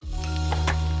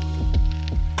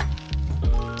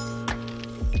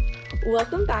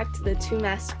Welcome back to the Two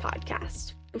Mest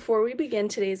podcast. Before we begin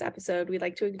today's episode, we'd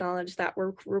like to acknowledge that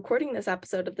we're recording this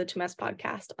episode of the Two Mest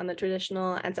podcast on the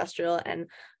traditional, ancestral, and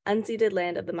unceded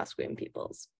land of the Musqueam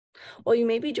peoples. While you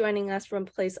may be joining us from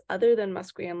a place other than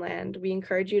Musqueam land, we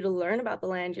encourage you to learn about the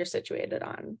land you're situated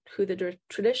on, who the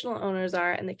traditional owners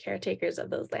are and the caretakers of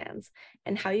those lands,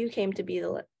 and how you came to be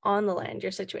on the land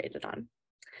you're situated on.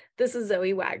 This is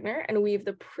Zoe Wagner, and we have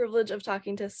the privilege of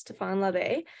talking to Stéphane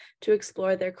Labbé to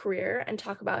explore their career and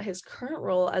talk about his current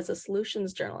role as a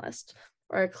solutions journalist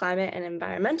or a climate and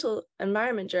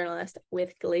environment journalist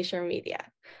with Glacier Media.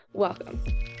 Welcome.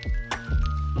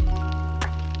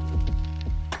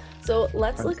 So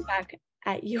let's look back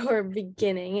at your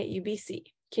beginning at UBC.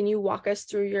 Can you walk us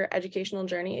through your educational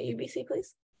journey at UBC,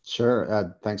 please?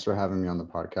 Sure. Thanks for having me on the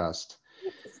podcast.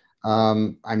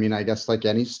 I guess like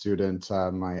any student,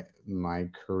 my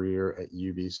career at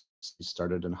UBC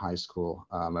started in high school.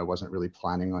 I wasn't really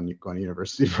planning on going to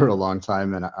university for a long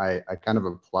time, and I kind of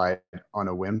applied on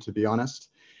a whim, to be honest.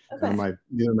 Okay.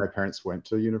 Neither of my parents went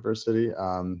to university,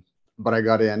 but I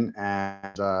got in,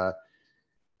 and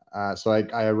so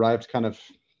I arrived kind of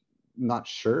not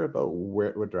sure about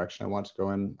what direction I want to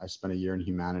go in. I spent a year in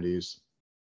humanities.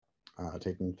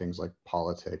 Taking things like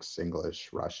politics,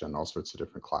 English, Russian, all sorts of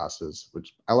different classes,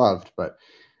 which I loved, but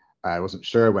I wasn't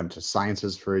sure. I went to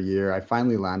sciences for a year. I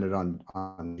finally landed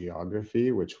on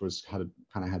geography, which was kind of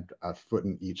had a foot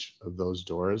in each of those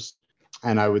doors.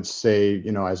 And I would say,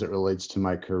 as it relates to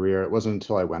my career, it wasn't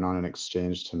until I went on an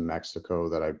exchange to Mexico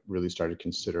that I really started to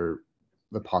consider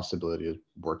the possibility of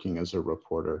working as a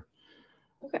reporter.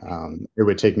 Okay. It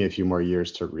would take me a few more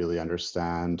years to really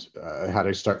understand how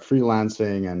to start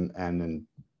freelancing, and then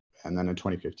in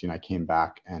 2015 I came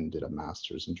back and did a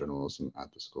master's in journalism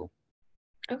at the school.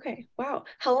 Okay, wow.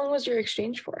 How long was your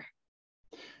exchange for?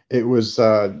 It was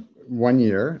 1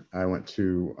 year. I went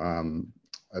to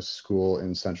a school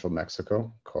in central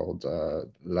Mexico called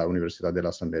La Universidad de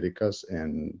las Américas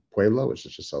in Puebla, which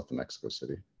is just south of Mexico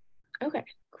City. Okay.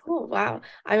 Cool. Wow.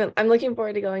 I'm looking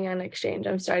forward to going on exchange.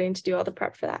 I'm starting to do all the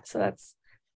prep for that. So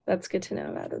that's good to know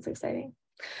about. That's exciting.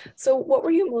 So what were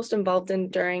you most involved in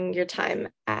during your time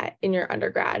in your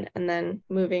undergrad and then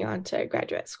moving on to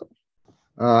graduate school?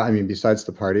 Besides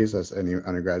the parties, as any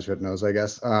undergraduate knows, I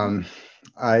guess,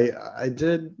 I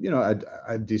did,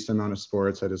 a decent amount of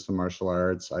sports. I did some martial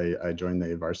arts. I joined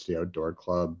the varsity outdoor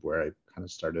club, where I kind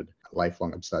of started a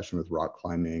lifelong obsession with rock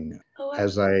climbing. Oh, wow.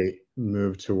 As I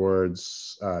moved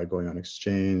towards going on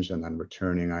exchange and then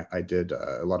returning, I did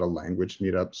a lot of language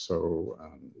meetups. So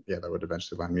that would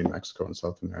eventually land me in Mexico and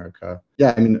South America.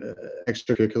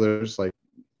 Extracurriculars, like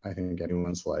I think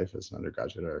anyone's life as an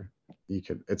undergraduate,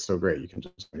 it's so great. You can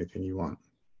just do anything you want.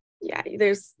 Yeah,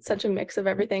 there's such a mix of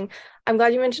everything. I'm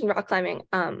glad you mentioned rock climbing.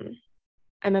 I'm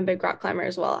a big rock climber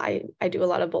as well. I do a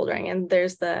lot of bouldering, and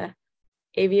there's the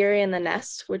aviary and the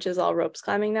nest, which is all ropes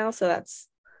climbing now. So that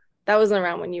wasn't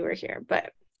around when you were here,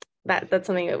 but that's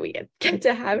something that we get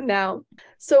to have now.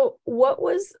 So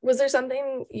was there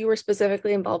something you were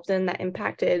specifically involved in that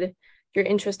impacted your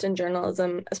interest in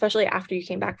journalism, especially after you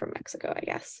came back from Mexico, I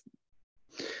guess?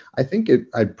 I think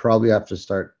I'd probably have to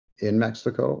start in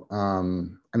Mexico.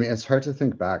 It's hard to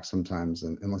think back sometimes,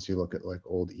 unless you look at like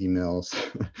old emails.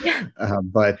 Yeah.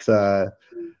 But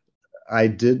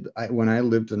when I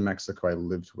lived in Mexico, I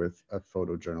lived with a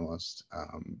photojournalist,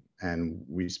 and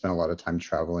we spent a lot of time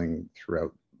traveling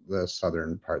throughout the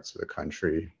southern parts of the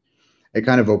country. It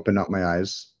kind of opened up my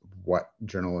eyes what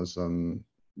journalism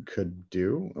could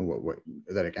do, and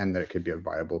that it could be a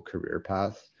viable career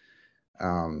path.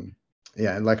 And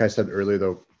like I said earlier,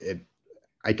 though,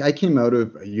 I came out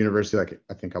of a university, like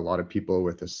I think a lot of people,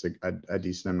 with a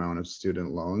decent amount of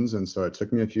student loans, and so it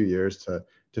took me a few years to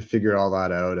figure all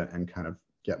that out and kind of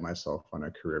get myself on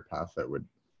a career path that would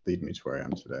lead me to where I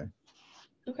am today.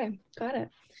 Okay, got it.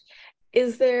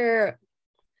 This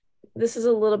is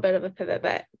a little bit of a pivot,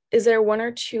 but is there one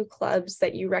or two clubs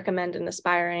that you recommend an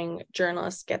aspiring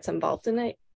journalist gets involved in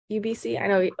at UBC? I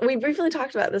know we briefly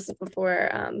talked about this before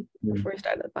we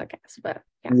started the podcast, but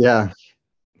I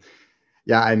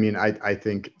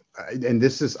think, and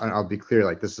this is, I'll be clear,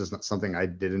 like this is not something I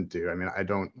didn't do. I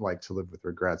don't like to live with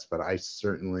regrets, but I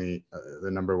certainly,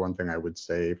 the number one thing I would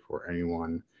say for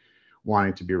anyone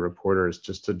wanting to be a reporter is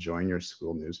just to join your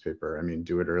school newspaper.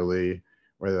 Do it early,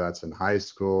 whether that's in high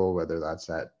school, whether that's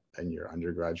in your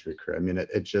undergraduate career.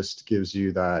 It just gives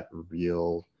you that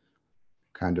real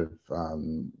kind of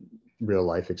real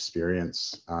life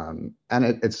experience. And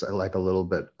it's like a little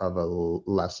bit of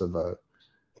less of a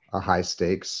a high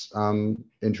stakes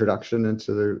introduction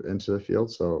into the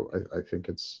field. So I think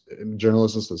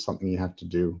journalism is something you have to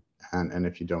do. And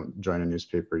if you don't join a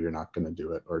newspaper, you're not going to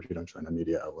do it. Or if you don't join a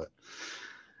media outlet.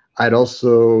 I'd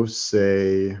also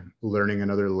say learning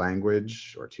another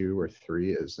language or two or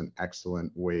three is an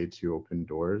excellent way to open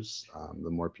doors. The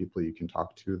more people you can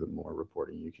talk to, the more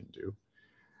reporting you can do.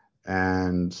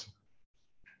 And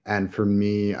for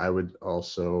me, I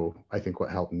think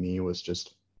what helped me was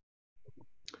just,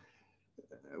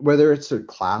 whether it's at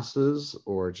classes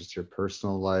or just your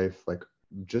personal life, like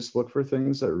just look for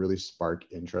things that really spark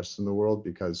interest in the world,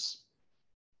 because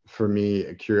for me,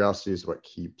 curiosity is what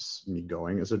keeps me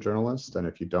going as a journalist. And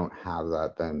if you don't have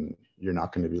that, then you're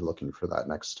not going to be looking for that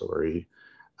next story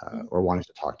or wanting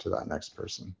to talk to that next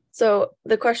person. So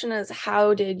the question is,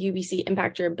 how did UBC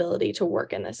impact your ability to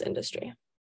work in this industry?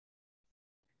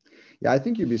 Yeah, I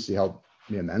think UBC helped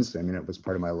me immensely. I mean, it was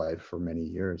part of my life for many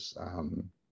years.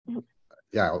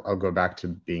 Yeah, I'll go back to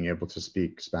being able to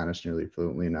speak Spanish nearly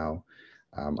fluently now.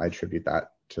 I attribute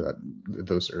that to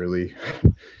those early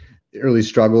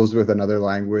struggles with another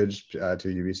language to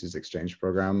UBC's exchange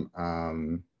program.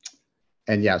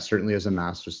 And yeah, certainly as a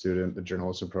master's student, the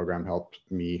journalism program helped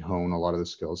me hone a lot of the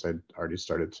skills I'd already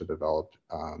started to develop.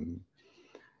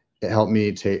 It helped me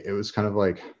it was kind of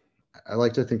like, I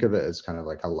like to think of it as kind of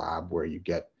like a lab where you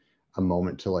get a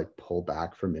moment to like pull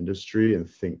back from industry and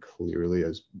think clearly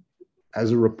as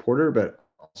a reporter, but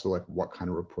also like what kind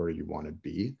of reporter you want to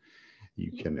be.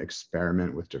 You can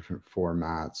experiment with different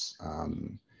formats.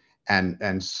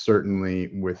 And certainly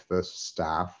with the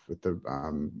staff, with the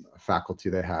faculty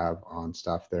they have on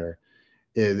staff there,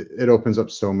 it opens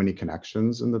up so many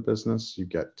connections in the business. You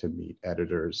get to meet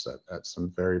editors at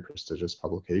some very prestigious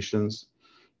publications.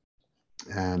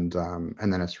 And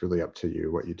then it's really up to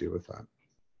you what you do with that.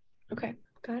 Okay,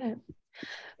 got it.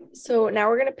 So now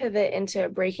we're going to pivot into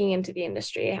breaking into the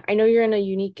industry. I know you're in a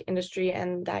unique industry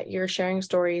and that you're sharing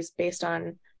stories based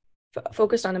on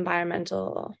focused on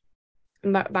environmental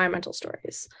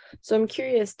stories. So I'm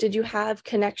curious, did you have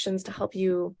connections to help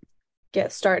you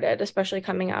get started, especially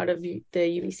coming out of the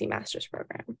UBC master's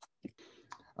program?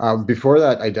 Before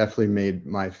that, I definitely made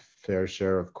my fair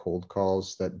share of cold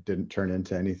calls that didn't turn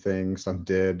into anything. Some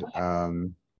did.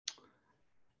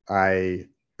 I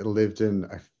lived in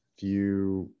a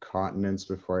few continents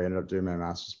before I ended up doing my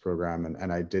master's program,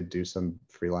 and I did do some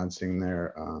freelancing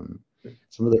there.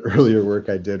 Some of the earlier work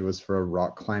I did was for a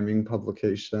rock climbing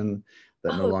publication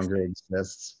that no longer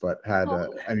exists, but had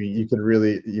I mean,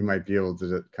 you might be able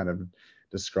to kind of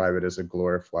describe it as a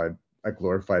glorified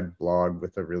blog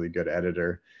with a really good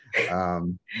editor.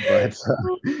 But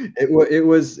it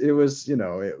was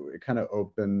it kind of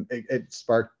opened, it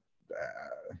sparked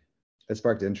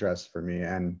interest for me,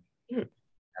 and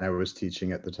I was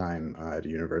teaching at the time at a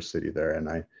university there, and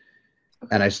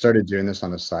I started doing this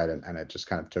on the side, and it just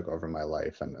kind of took over my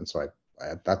life, and so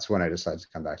that's when I decided to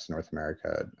come back to North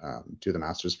America, do the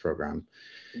master's program.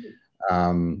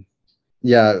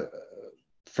 Yeah,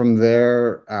 from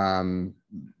there, then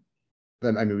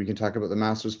I mean, we can talk about the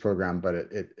master's program, but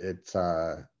it's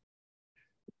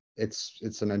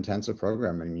an intensive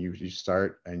program. I mean, you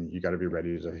start and you got to be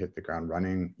ready to hit the ground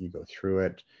running. You go through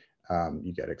it.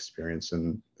 You get experience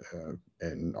in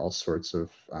all sorts of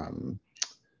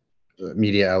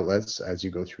media outlets as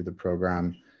you go through the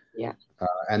program. Yeah.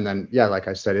 And then, yeah, like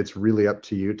I said, it's really up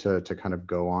to you to kind of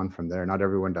go on from there. Not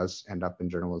everyone does end up in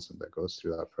journalism that goes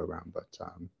through that program, but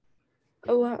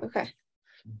oh wow, okay.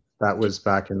 That was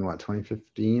back in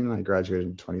 2015. I graduated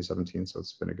in 2017, so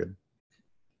it's been a good.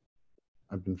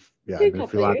 I've been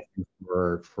freelancing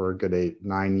for a good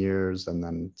 8-9 years, and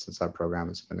then since that program,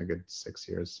 it's been a good 6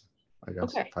 years, I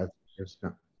guess. Okay. 5 years. Yeah.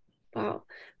 Wow,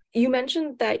 you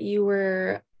mentioned that you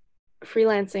were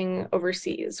freelancing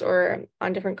overseas or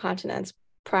on different continents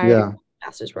prior to the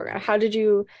master's program. How did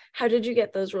you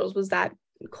get those roles? Was that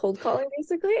cold calling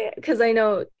basically? Because I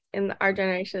know in our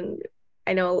generation,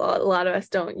 I know a lot of us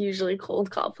don't usually cold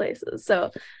call places,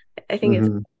 so I think it's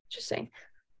interesting.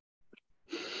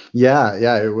 Yeah,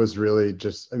 it was really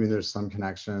just, I mean, there's some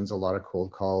connections, a lot of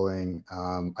cold calling.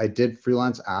 I did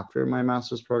freelance after my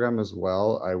master's program as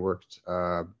well. I worked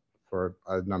for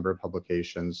a number of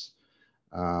publications.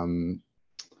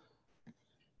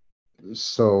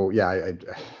 So yeah, I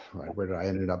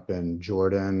ended up in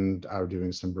Jordan. I was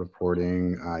doing some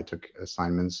reporting. I took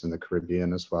assignments in the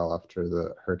Caribbean as well after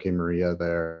the Hurricane Maria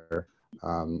there.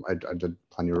 I did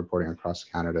plenty of reporting across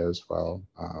Canada as well,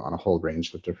 on a whole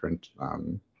range of different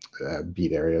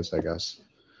beat areas, I guess.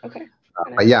 Okay.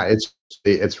 But yeah,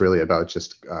 it's really about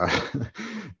just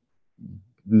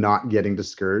not getting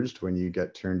discouraged when you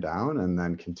get turned down, and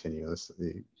then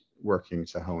continuously working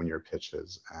to hone your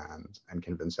pitches and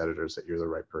convince editors that you're the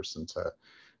right person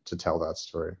to tell that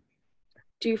story.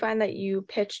 Do you find that you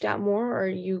pitched out more, or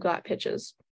you got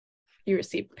pitches? You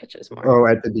received pitches more?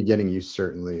 Oh, at the beginning, you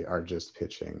certainly are just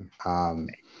pitching. Got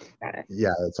it.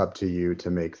 Yeah, it's up to you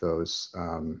to make those,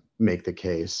 make the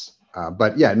case.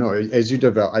 But yeah, no, as you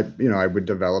develop, I would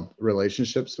develop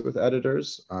relationships with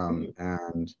editors,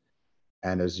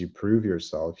 and as you prove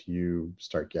yourself, you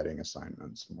start getting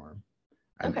assignments more,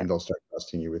 and they'll start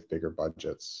trusting you with bigger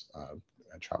budgets,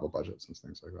 travel budgets and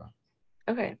things like that.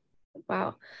 Okay.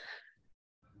 Wow.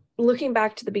 Looking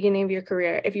back to the beginning of your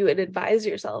career, if you would advise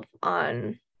yourself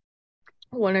on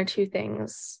one or two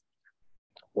things,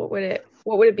 what would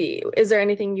it be? Is there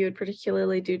anything you would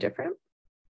particularly do different?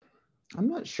 I'm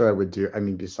not sure I would do. I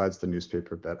mean, besides the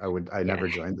newspaper bit, I never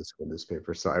joined the school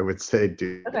newspaper, so I would say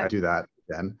do that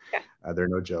again. Yeah. They're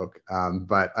no joke.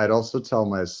 But I'd also tell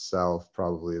myself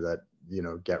probably that,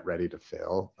 get ready to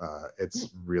fail. It's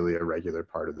really a regular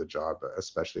part of the job,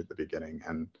 especially at the beginning,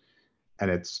 and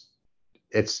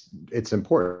it's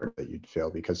important that you'd fail,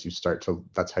 because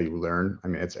that's how you learn. I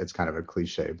mean, it's kind of a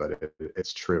cliche, but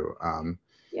it's true.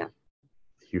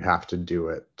 You have to do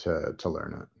it to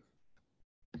learn it.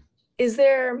 Is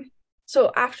there,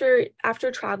 so after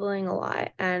traveling a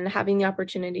lot and having the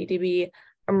opportunity to be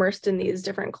immersed in these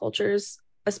different cultures,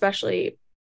 especially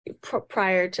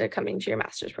prior to coming to your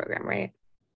master's program, right?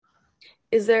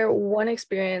 Is there one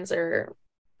experience or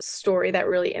story that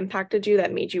really impacted you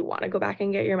that made you want to go back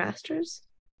and get your master's?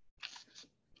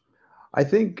 I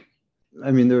think,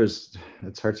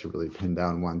 it's hard to really pin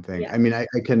down one thing. Yeah. I mean,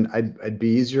 it'd be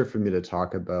easier for me to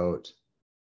talk about.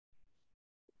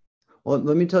 Well,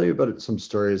 let me tell you about some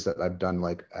stories that I've done,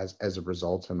 like as a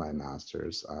result of my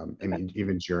master's, I mean,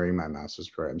 even during my master's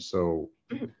program. So,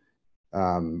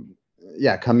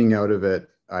 coming out of it,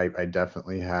 I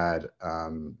definitely had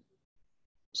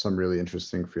some really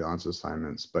interesting freelance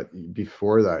assignments. But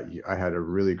before that, I had a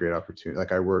really great opportunity.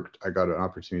 Like I got an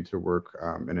opportunity to work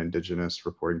an Indigenous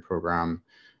reporting program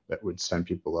that would send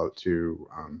people out to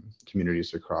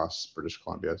communities across British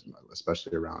Columbia,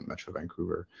 especially around Metro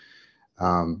Vancouver.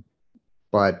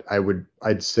 But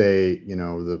I'd say,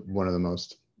 one of the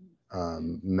most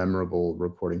memorable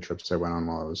reporting trips I went on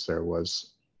while I was there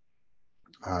was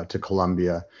to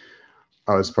Colombia.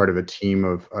 I was part of a team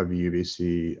of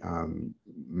UBC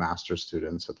master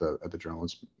students at the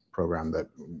journalism program that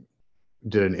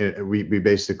we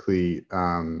basically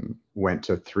went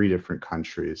to 3 different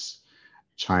countries: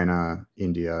 China,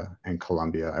 India, and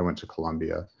Colombia. I went to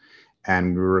Colombia.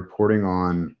 And we were reporting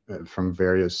on from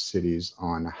various cities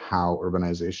on how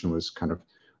urbanization was kind of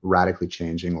radically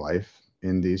changing life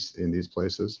in these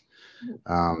places,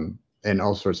 in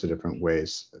all sorts of different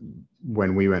ways.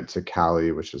 When we went to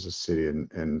Cali, which is a city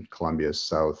in Colombia's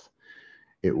south,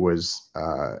 it was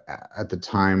at the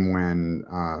time when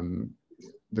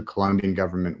the Colombian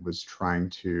government was trying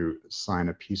to sign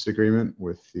a peace agreement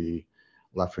with the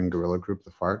left-wing guerrilla group,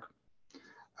 the FARC.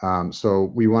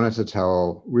 So we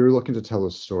were looking to tell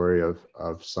a story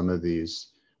of some of these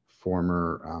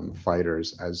former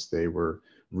fighters as they were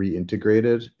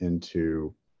reintegrated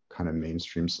into kind of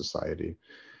mainstream society.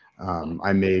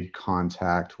 I made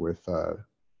contact with a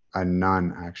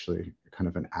nun, actually, kind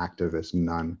of an activist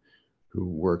nun who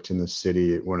worked in the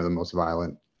city, one of the most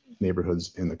violent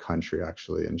neighborhoods in the country,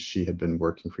 actually. And she had been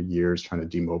working for years trying to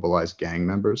demobilize gang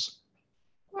members.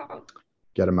 Wow.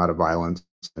 Get them out of violence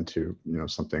into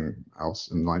something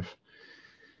else in life.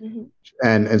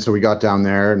 And so we got down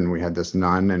there and we had this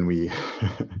nun, and we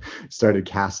started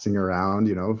casting around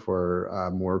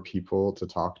for more people to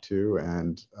talk to,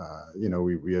 and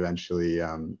we eventually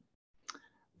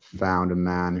found a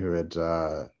man who had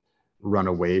run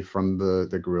away from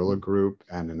the guerrilla group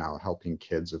and now helping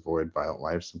kids avoid violent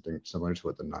life, something similar to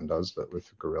what the nun does but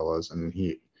with guerrillas. And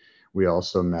we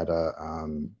also met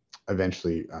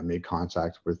eventually made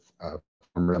contact with a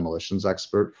former demolitions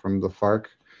expert from the FARC,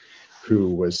 who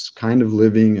was kind of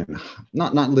living,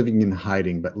 not living in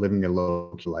hiding, but living a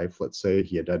low life, let's say.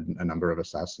 He had done a number of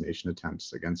assassination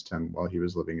attempts against him while he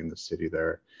was living in the city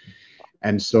there.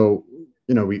 And so,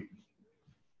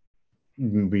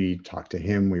 we talked to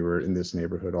him. We were in this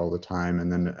neighborhood all the time.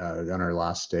 And then on our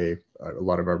last day, a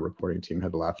lot of our reporting team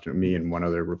had left, me and one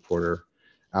other reporter,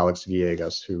 Alex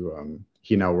Villegas, who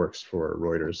he now works for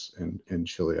Reuters in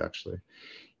Chile, actually.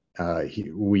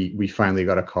 We finally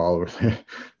got a call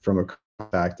from a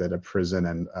contact at a prison,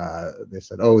 and they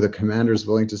said, "Oh, the commander's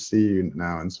willing to see you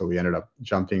now." And so we ended up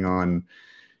jumping on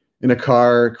in a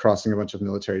car, crossing a bunch of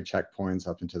military checkpoints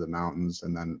up into the mountains,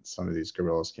 and then some of these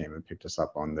guerrillas came and picked us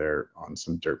up on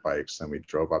some dirt bikes, and we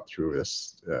drove up through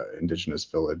this indigenous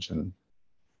village, and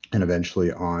and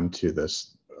eventually on to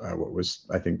this, what was,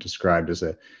 I think, described as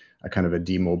a kind of a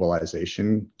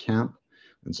demobilization camp.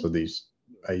 And so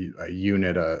a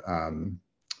unit,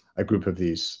 a group of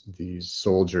these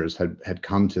soldiers had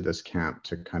come to this camp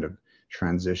to kind of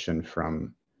transition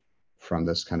from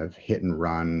this kind of hit and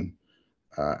run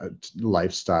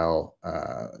lifestyle,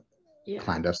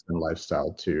 clandestine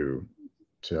lifestyle, to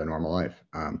a normal life.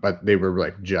 But they were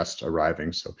like just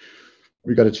arriving, so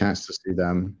we got a chance to see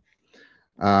them.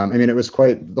 I mean, it was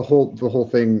quite, the whole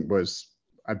thing was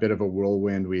a bit of a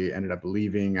whirlwind. We ended up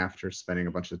leaving after spending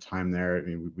a bunch of time there. I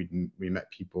mean, we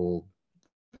met people,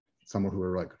 some who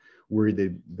were like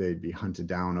worried they'd be hunted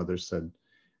down. Others said,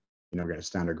 you know, we're going to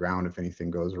stand our ground if anything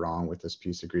goes wrong with this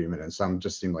peace agreement. And some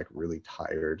just seemed like really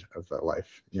tired of that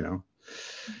life, you know.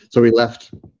 So we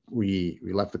left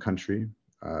the country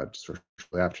just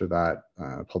shortly after that,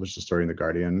 published a story in The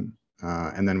Guardian.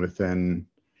 And then within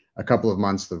a couple of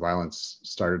months, the violence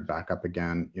started back up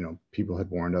again. You know, people had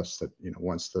warned us that, you know,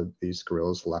 once these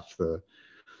guerrillas left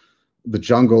the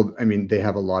jungle, I mean, they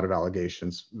have a lot of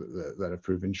allegations that have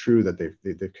proven true, that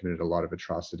they've committed a lot of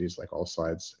atrocities, like all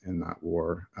sides in that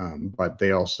war. But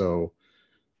they also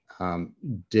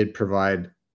did provide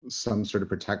some sort of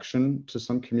protection to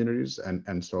some communities,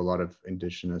 and so a lot of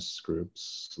indigenous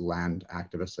groups, land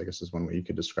activists, I guess is one way you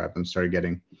could describe them, started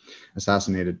getting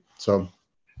assassinated. So,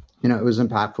 you know, it was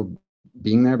impactful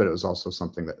being there, but it was also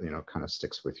something that, you know, kind of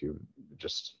sticks with you.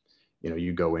 Just, you know,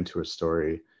 you go into a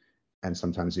story and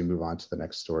sometimes you move on to the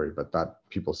next story, but that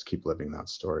people keep living that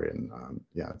story. And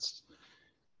yeah,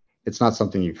 it's not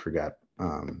something you forget.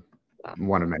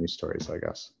 One of many stories, I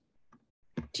guess.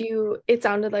 It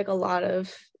sounded like a lot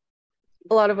of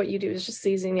what you do is just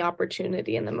seizing the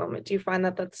opportunity in the moment. Do you find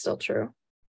that that's still true?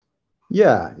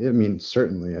 Yeah, I mean,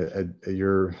 certainly.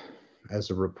 You're, as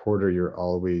a reporter, you're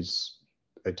always,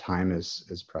 time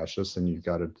is precious, and you've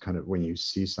got to kind of, when you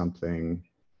see something,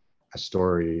 a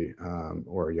story,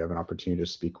 or you have an opportunity to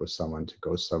speak with someone, to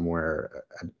go somewhere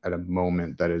at a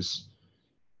moment that is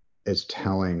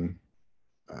telling.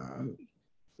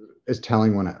 Is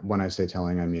telling. When I say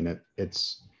telling, I mean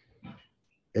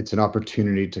it's an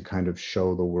opportunity to kind of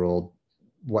show the world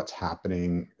what's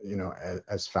happening, you know,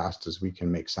 as fast as we can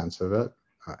make sense of it,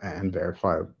 and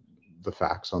verify the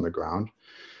facts on the ground.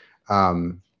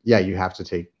 Yeah, you have to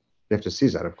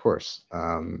seize that, of course,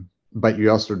 but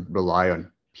you also rely on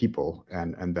people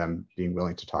and them being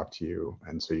willing to talk to you,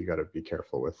 and so you got to be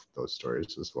careful with those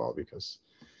stories as well, because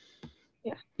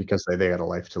they got a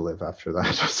life to live after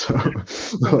that. So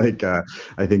like,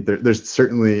 I think there's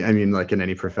certainly, I mean, like in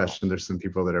any profession, there's some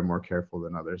people that are more careful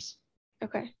than others.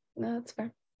 Okay, no, that's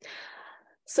fair.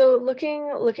 So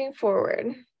looking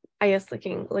forward, I guess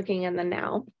looking in the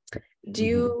now,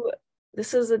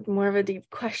 this is more of a deep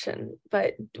question,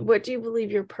 but what do you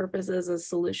believe your purpose is as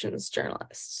solutions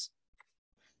journalists?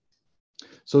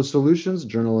 So solutions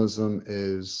journalism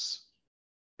is,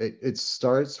 it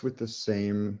starts with the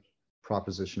same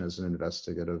proposition as an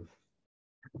investigative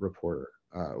reporter,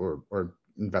 or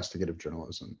investigative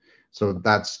journalism. So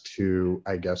that's to,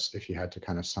 I guess, if you had to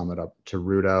kind of sum it up, to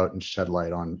root out and shed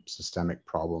light on systemic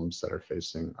problems that are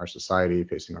facing our society,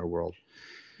 facing our world.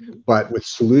 But with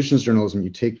solutions journalism, you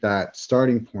take that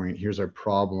starting point, here's our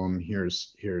problem,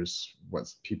 here's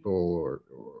what people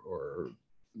or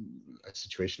a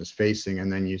situation is facing,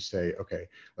 and then you say, okay,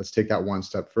 let's take that one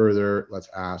step further. Let's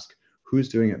ask, who's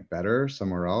doing it better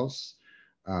somewhere else?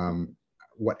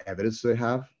 What evidence do they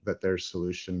have that their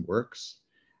solution works?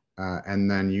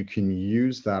 And then you can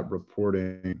use that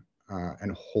reporting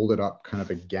and hold it up kind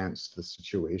of against the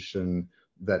situation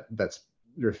that's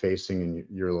you're facing in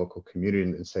your local community,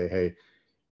 and say, hey,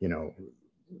 you know,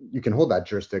 you can hold that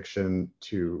jurisdiction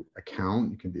to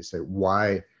account. You can say,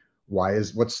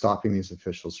 what's stopping these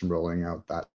officials from rolling out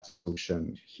that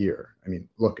solution here? I mean,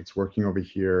 look, it's working over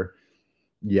here.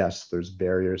 Yes, there's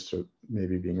barriers to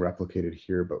maybe being replicated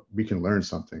here, but we can learn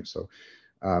something. So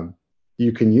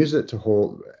you can use it to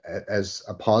hold as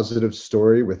a positive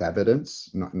story with evidence,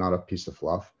 not a piece of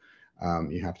fluff.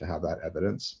 You have to have that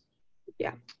evidence.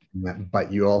 Yeah.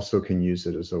 But you also can use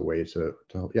it as a way to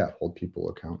hold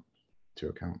people to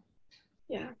account.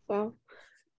 Yeah. Well,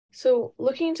 so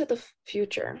looking into the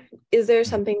future, is there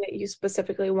something that you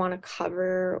specifically want to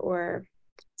cover, or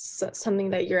something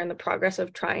that you're in the progress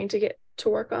of trying to get to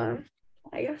work on?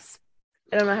 I guess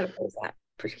I don't know how to pose that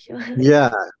particularly.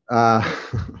 Yeah.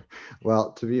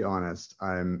 Well, to be honest,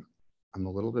 I'm a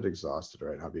little bit exhausted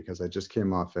right now, because I just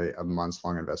came off a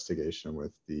months-long investigation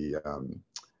with the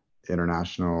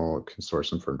International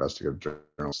Consortium for Investigative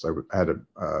Journalists. I had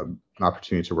an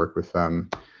opportunity to work with them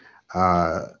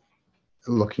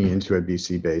looking into a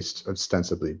BC-based,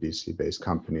 ostensibly BC-based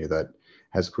company that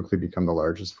has quickly become the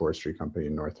largest forestry company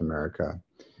in North America.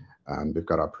 They've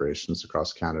got operations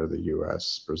across Canada, the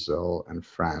US, Brazil, and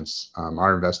France.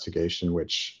 Our investigation,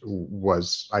 which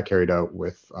I carried out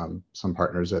with some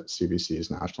partners at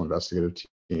CBC's National Investigative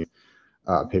Team,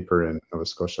 paper in Nova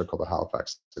Scotia called the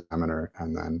Halifax Examiner,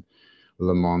 and then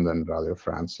Le Monde and Radio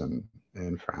France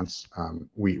in France.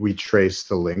 We traced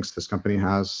the links this company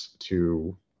has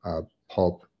to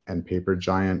pulp and paper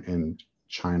giant in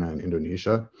China and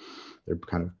Indonesia. They're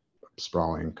kind of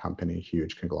sprawling company,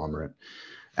 huge conglomerate.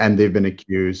 And they've been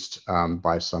accused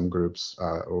by some groups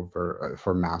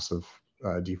for massive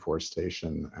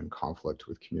deforestation and conflict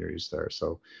with communities there.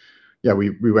 So yeah,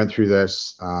 we went through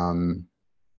this.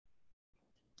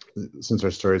 Since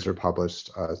our stories were published,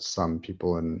 some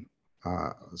people and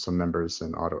some members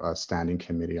in Ottawa Standing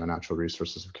Committee on Natural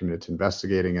Resources have committed to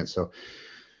investigating it. So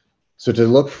to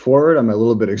look forward, I'm a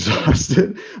little bit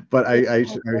exhausted, but I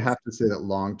have to say that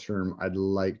long term, I'd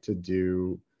like to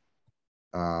do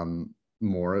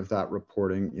more of that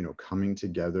reporting, coming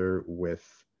together with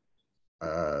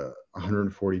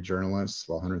 140 journalists,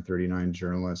 139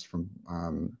 journalists from,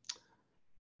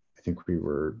 I think we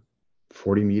were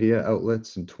 40 media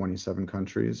outlets in 27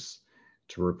 countries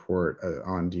to report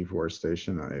on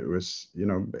deforestation. It was,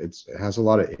 it has a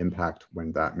lot of impact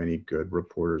when that many good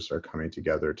reporters are coming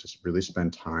together to really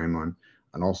spend time on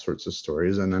all sorts of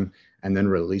stories and then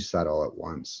release that all at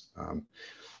once.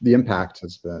 The impact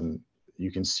has been,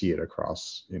 you can see it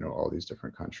across, all these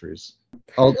different countries.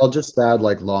 I'll just add,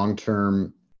 like, long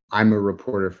term, I'm a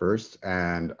reporter first,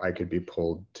 and I could be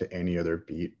pulled to any other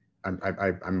beat.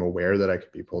 I'm aware that I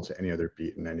could be pulled to any other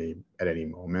beat at any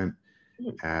moment,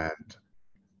 and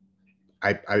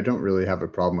I don't really have a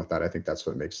problem with that. I think that's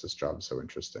what makes this job so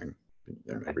interesting.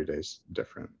 Okay. Every day's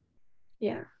different.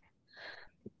 Yeah.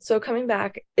 So coming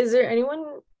back, is there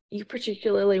anyone you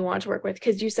particularly want to work with?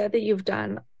 Because you said that you've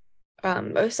done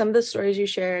some of the stories you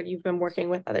shared, you've been working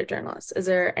with other journalists. Is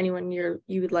there anyone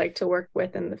you would like to work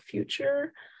with in the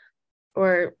future,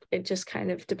 or it just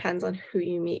kind of depends on who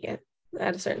you meet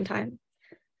at a certain time?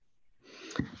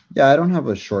 Yeah, I don't have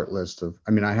a short list of.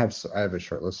 I mean, I have a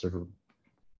short list of.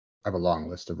 I have a long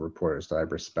list of reporters that I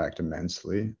respect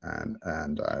immensely, and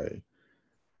that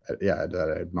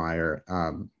I admire.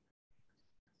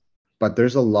 But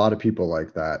there's a lot of people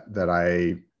like that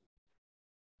I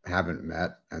haven't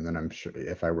met, and then I'm sure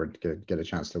if I were to get a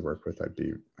chance to work with,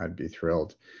 I'd be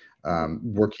thrilled.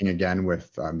 Working again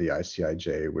with the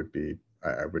ICIJ would be,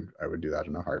 I would do that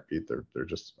in a heartbeat. They're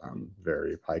just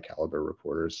very high caliber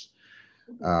reporters.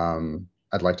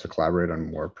 I'd like to collaborate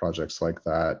on more projects like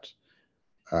that.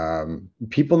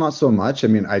 People not so much. I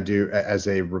mean, I do, as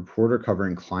a reporter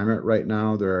covering climate right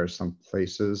now, there are some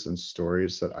places and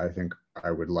stories that I think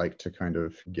I would like to kind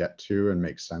of get to and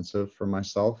make sense of for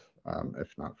myself,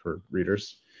 if not for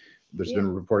readers. There's been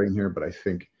reporting here, but I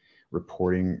think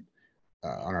reporting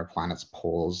on our planet's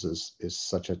poles is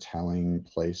such a telling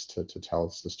place to tell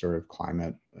us the story of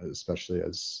climate, especially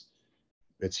as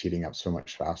it's heating up so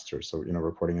much faster. So,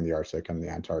 reporting in the Arctic and the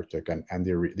Antarctic and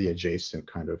the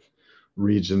adjacent kind of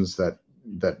regions that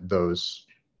those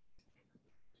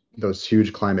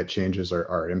huge climate changes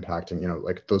are impacting,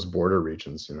 like those border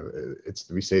regions.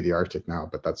 We say the Arctic now,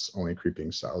 but that's only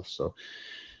creeping south. So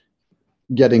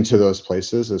getting to those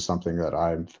places is something that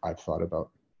I've thought about.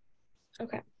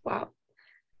 Okay. Wow.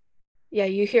 Yeah,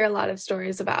 you hear a lot of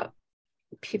stories about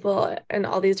people in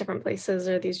all these different places,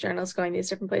 or these journalists going these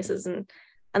different places, and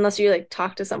unless you like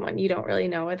talk to someone, you don't really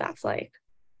know what that's like.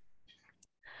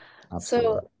 Absolutely.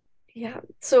 So yeah.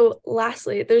 So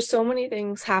lastly, there's so many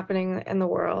things happening in the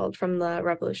world, from the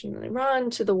revolution in Iran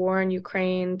to the war in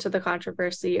Ukraine to the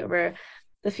controversy over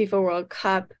the FIFA World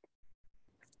Cup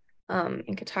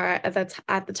in Qatar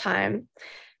at the time.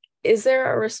 Is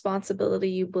there a responsibility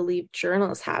you believe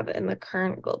journalists have in the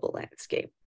current global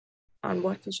landscape on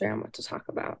what to share and what to talk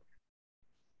about?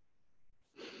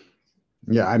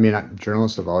 Yeah, I mean,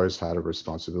 journalists have always had a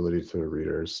responsibility to their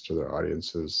readers, to their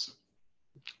audiences,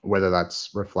 whether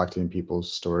that's reflecting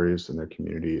people's stories in their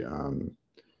community,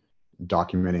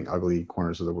 documenting ugly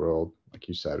corners of the world, like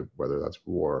you said, whether that's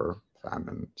war,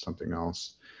 famine, something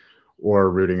else,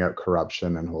 or rooting out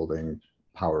corruption and holding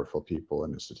powerful people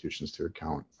and institutions to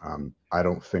account. I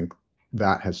don't think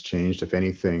that has changed. If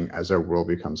anything, as our world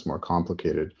becomes more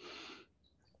complicated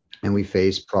and we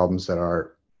face problems that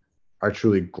are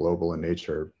truly global in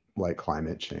nature, like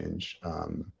climate change,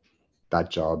 that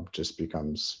job just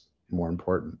becomes more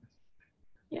important.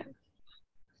 Yeah.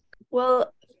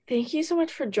 Well, thank you so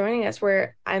much for joining us.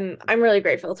 I'm really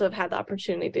grateful to have had the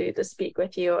opportunity to speak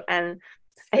with you, and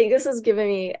I think this has given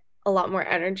me a lot more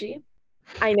energy.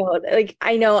 I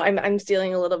know I'm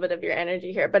stealing a little bit of your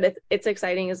energy here, but it's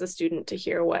exciting as a student to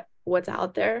hear what's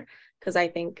out there, because I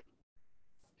think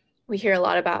we hear a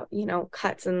lot about,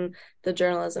 cuts in the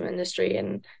journalism industry,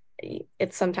 and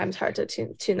it's sometimes hard to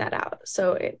tune that out.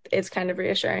 So it's kind of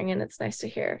reassuring, and it's nice to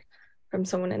hear from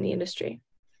someone in the industry.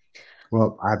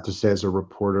 Well, I have to say, as a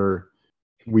reporter,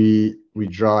 we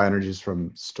draw energies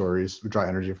from stories. We draw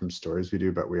energy from stories we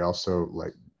do, but we also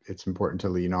like it's important to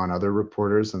lean on other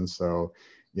reporters, and so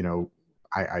you know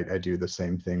I do the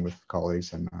same thing with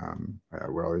colleagues, and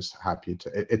we're always happy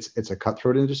to. It's a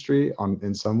cutthroat industry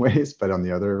in some ways, but on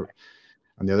the other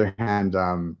hand,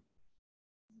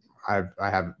 I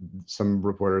have some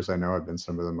reporters I know have been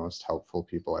some of the most helpful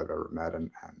people I've ever met,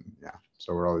 and yeah,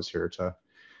 so we're always here to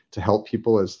help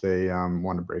people as they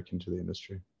want to break into the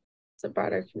industry. It's a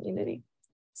broader community.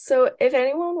 So if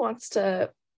anyone wants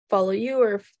to follow you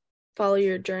or follow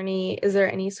your journey, is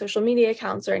there any social media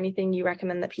accounts or anything you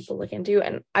recommend that people look into?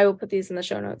 And I will put these in the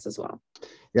show notes as well.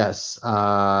 Yes,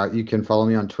 you can follow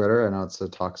me on Twitter. I know it's a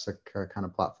toxic kind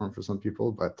of platform for some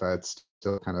people, but it's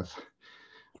still kind of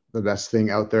the best thing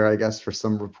out there, I guess, for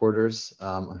some reporters.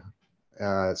 So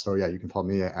yeah, you can follow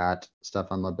me at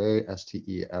Stefan Labbe,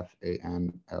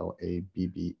 STEFANLABBE,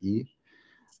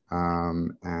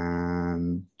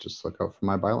 and just look out for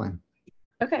my byline.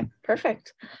 Okay,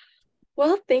 perfect.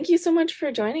 Well, thank you so much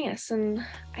for joining us, and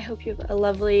I hope you have a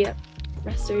lovely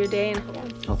rest of your day and home.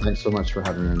 Oh, thanks so much for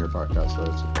having me on your podcast.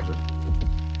 It's a pleasure.